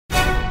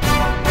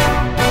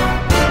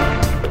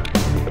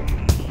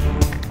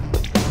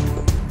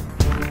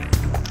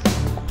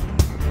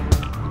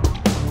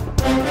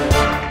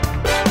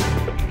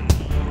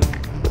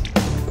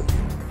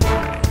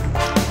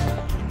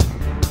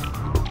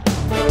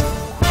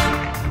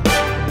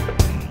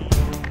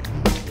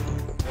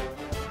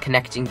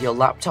Connecting your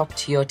laptop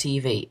to your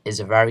TV is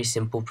a very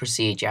simple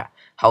procedure,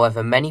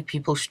 however many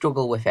people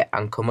struggle with it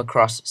and come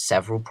across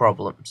several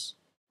problems.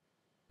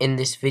 In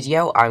this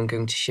video I'm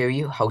going to show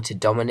you how to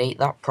dominate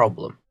that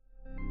problem.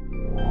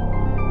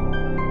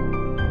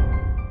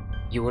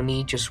 You will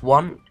need just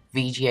one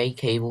VGA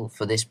cable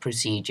for this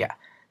procedure.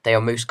 They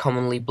are most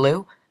commonly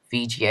blue,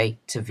 VGA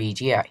to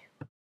VGA.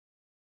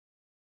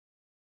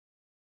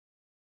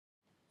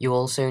 You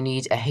also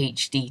need a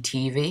HD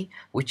TV,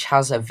 which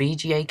has a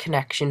VGA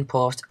connection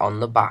port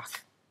on the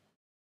back.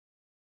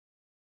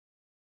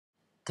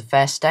 The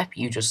first step,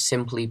 you just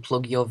simply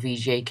plug your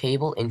VGA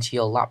cable into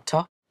your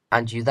laptop,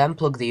 and you then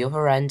plug the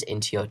other end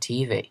into your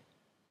TV.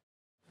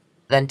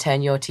 Then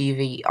turn your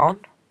TV on,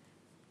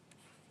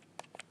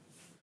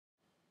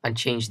 and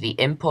change the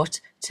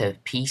input to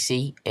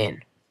PC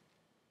in.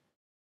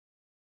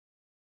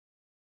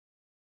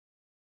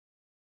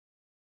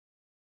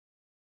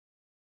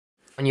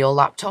 On your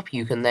laptop,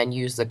 you can then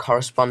use the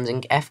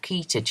corresponding F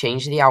key to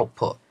change the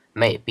output,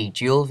 may it be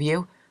dual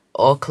view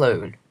or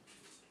clone.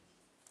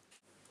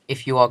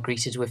 If you are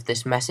greeted with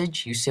this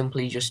message, you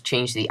simply just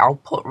change the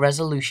output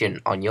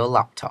resolution on your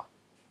laptop.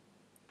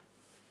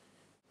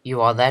 You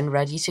are then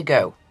ready to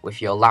go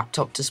with your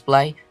laptop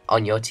display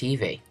on your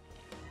TV.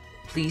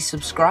 Please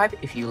subscribe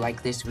if you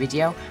like this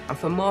video, and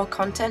for more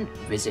content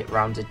visit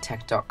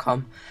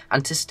roundedtech.com,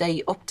 and to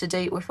stay up to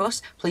date with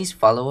us, please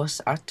follow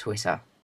us at Twitter.